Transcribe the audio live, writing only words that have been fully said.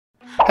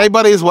Hey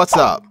buddies, what's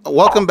up?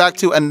 Welcome back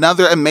to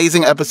another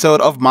amazing episode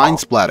of Mind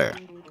Splatter.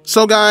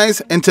 So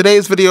guys, in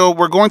today's video,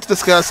 we're going to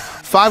discuss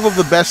 5 of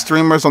the best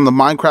streamers on the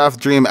Minecraft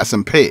Dream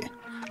SMP.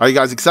 Are you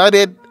guys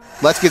excited?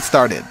 Let's get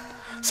started.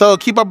 So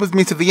keep up with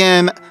me to the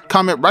end,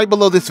 comment right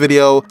below this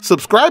video,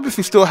 subscribe if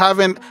you still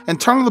haven't, and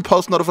turn on the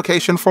post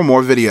notification for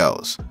more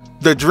videos.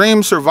 The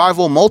Dream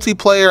Survival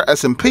Multiplayer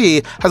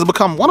SMP has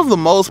become one of the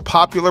most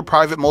popular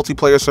private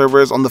multiplayer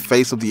servers on the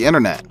face of the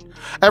internet.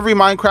 Every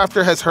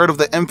Minecrafter has heard of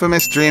the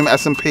infamous Dream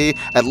SMP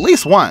at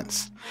least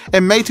once.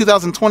 In May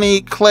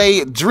 2020,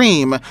 Clay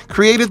Dream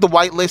created the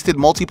whitelisted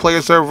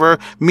multiplayer server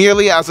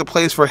merely as a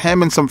place for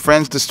him and some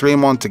friends to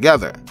stream on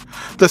together.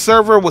 The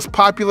server was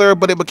popular,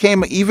 but it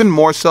became even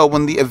more so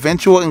when the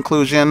eventual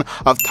inclusion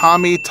of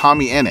Tommy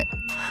in it.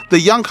 The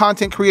young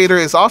content creator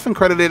is often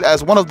credited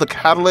as one of the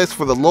catalysts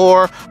for the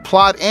lore,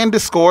 plot, and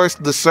discourse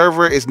the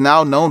server is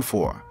now known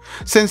for.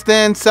 Since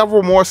then,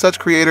 several more such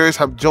creators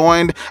have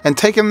joined and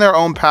taken their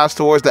own paths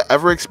towards the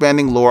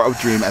ever-expanding lore of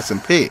Dream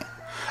SMP.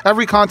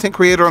 Every content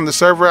creator on the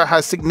server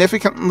has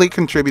significantly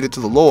contributed to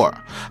the lore.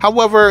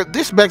 However,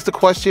 this begs the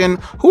question,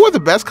 who are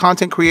the best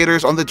content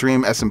creators on the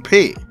Dream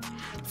SMP?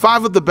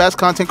 5 of the best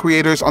content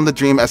creators on the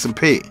Dream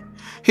SMP.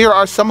 Here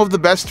are some of the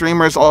best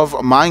streamers of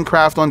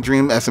Minecraft on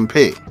Dream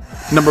SMP.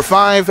 Number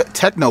 5,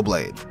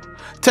 Technoblade.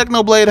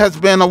 Technoblade has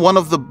been one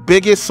of the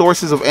biggest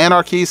sources of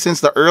anarchy since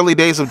the early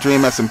days of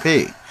Dream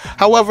SMP.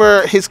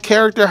 However, his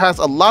character has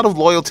a lot of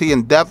loyalty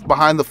and depth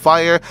behind the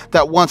fire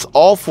that wants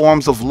all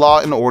forms of law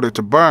in order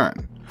to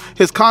burn.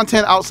 His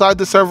content outside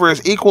the server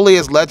is equally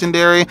as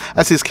legendary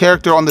as his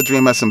character on the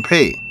Dream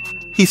SMP.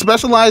 He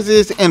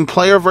specializes in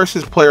player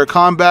versus player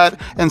combat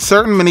and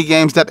certain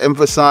minigames that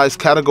emphasize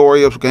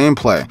category of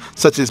gameplay,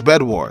 such as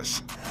Bed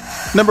Wars.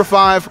 Number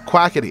 5,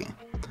 Quackity.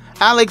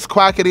 Alex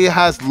Quackity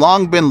has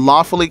long been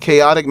lawfully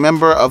chaotic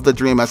member of the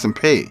Dream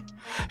SMP.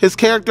 His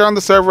character on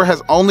the server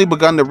has only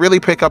begun to really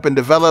pick up and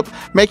develop,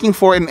 making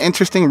for an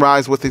interesting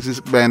rise with his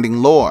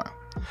expanding lore.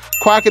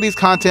 Quackity's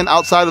content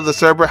outside of the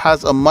server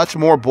has a much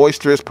more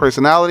boisterous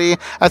personality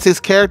as his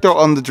character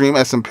on the Dream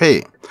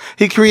SMP.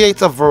 He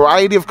creates a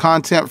variety of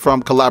content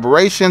from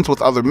collaborations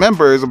with other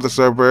members of the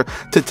server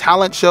to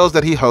talent shows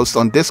that he hosts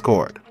on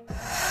Discord.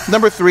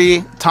 Number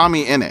 3,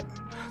 Tommy Innit.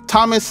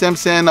 Thomas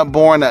Simpson,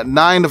 born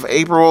 9 of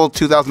April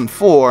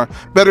 2004,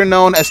 better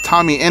known as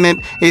Tommy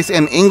Innit, is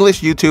an English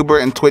YouTuber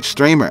and Twitch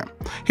streamer.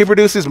 He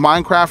produces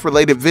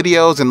Minecraft-related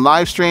videos and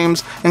live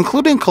streams,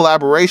 including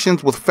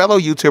collaborations with fellow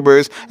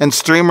YouTubers and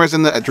streamers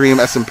in the Dream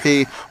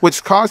SMP,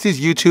 which caused his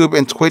YouTube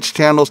and Twitch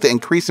channels to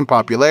increase in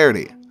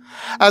popularity.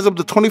 As of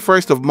the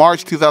 21st of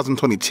March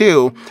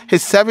 2022,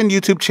 his 7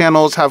 YouTube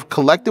channels have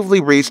collectively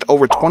reached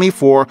over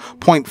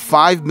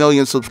 24.5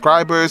 million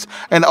subscribers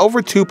and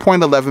over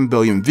 2.11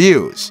 billion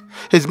views.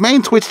 His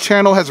main Twitch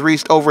channel has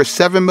reached over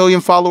 7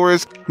 million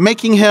followers,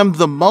 making him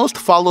the most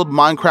followed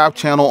Minecraft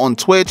channel on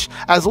Twitch,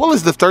 as well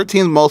as the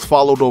 13th most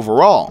followed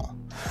overall.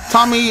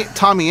 Tommy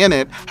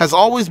Innit has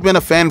always been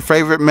a fan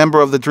favorite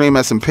member of the Dream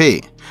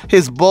SMP.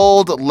 His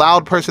bold,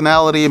 loud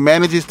personality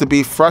manages to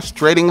be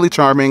frustratingly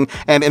charming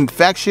and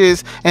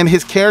infectious, and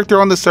his character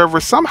on the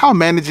server somehow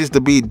manages to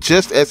be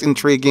just as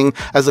intriguing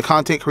as the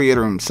content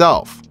creator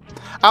himself.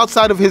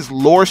 Outside of his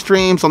lore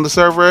streams on the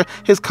server,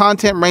 his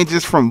content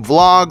ranges from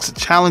vlogs,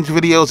 challenge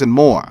videos, and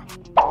more.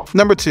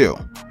 Number 2,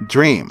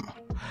 Dream.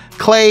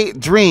 Clay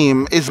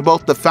Dream is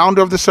both the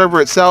founder of the server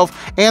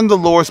itself and the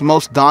lore's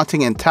most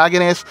daunting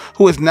antagonist,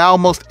 who is now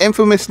most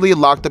infamously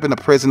locked up in a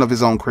prison of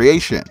his own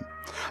creation.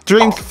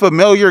 Dream's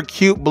familiar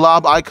cute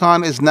blob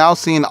icon is now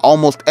seen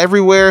almost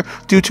everywhere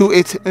due to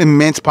its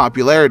immense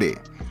popularity.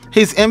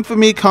 His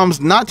infamy comes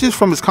not just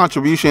from his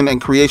contribution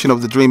and creation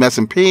of the Dream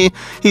SMP,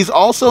 he's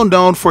also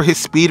known for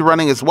his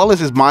speedrunning as well as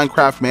his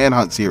Minecraft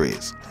Manhunt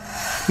series.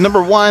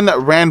 Number 1,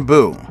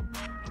 Ranboo.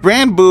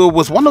 Ranboo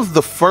was one of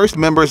the first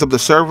members of the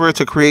server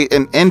to create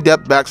an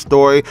in-depth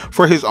backstory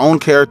for his own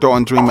character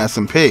on Dream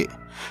SMP.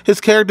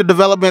 His character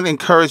development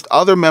encouraged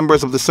other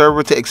members of the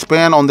server to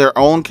expand on their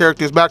own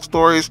characters'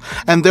 backstories,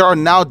 and there are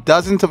now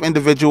dozens of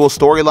individual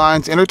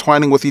storylines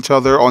intertwining with each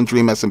other on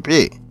Dream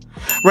SMP.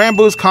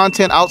 Ranboo's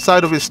content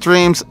outside of his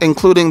streams,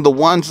 including the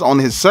ones on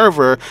his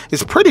server,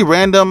 is pretty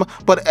random,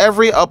 but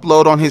every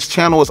upload on his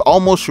channel is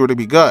almost sure to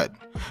be good.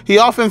 He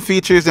often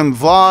features in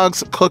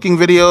vlogs, cooking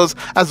videos,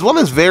 as well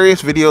as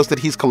various videos that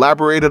he's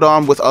collaborated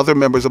on with other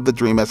members of the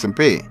Dream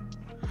SMP.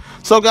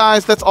 So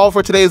guys, that's all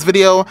for today's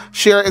video.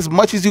 Share as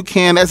much as you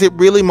can, as it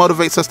really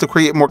motivates us to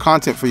create more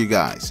content for you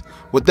guys.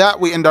 With that,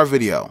 we end our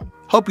video.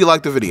 Hope you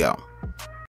liked the video.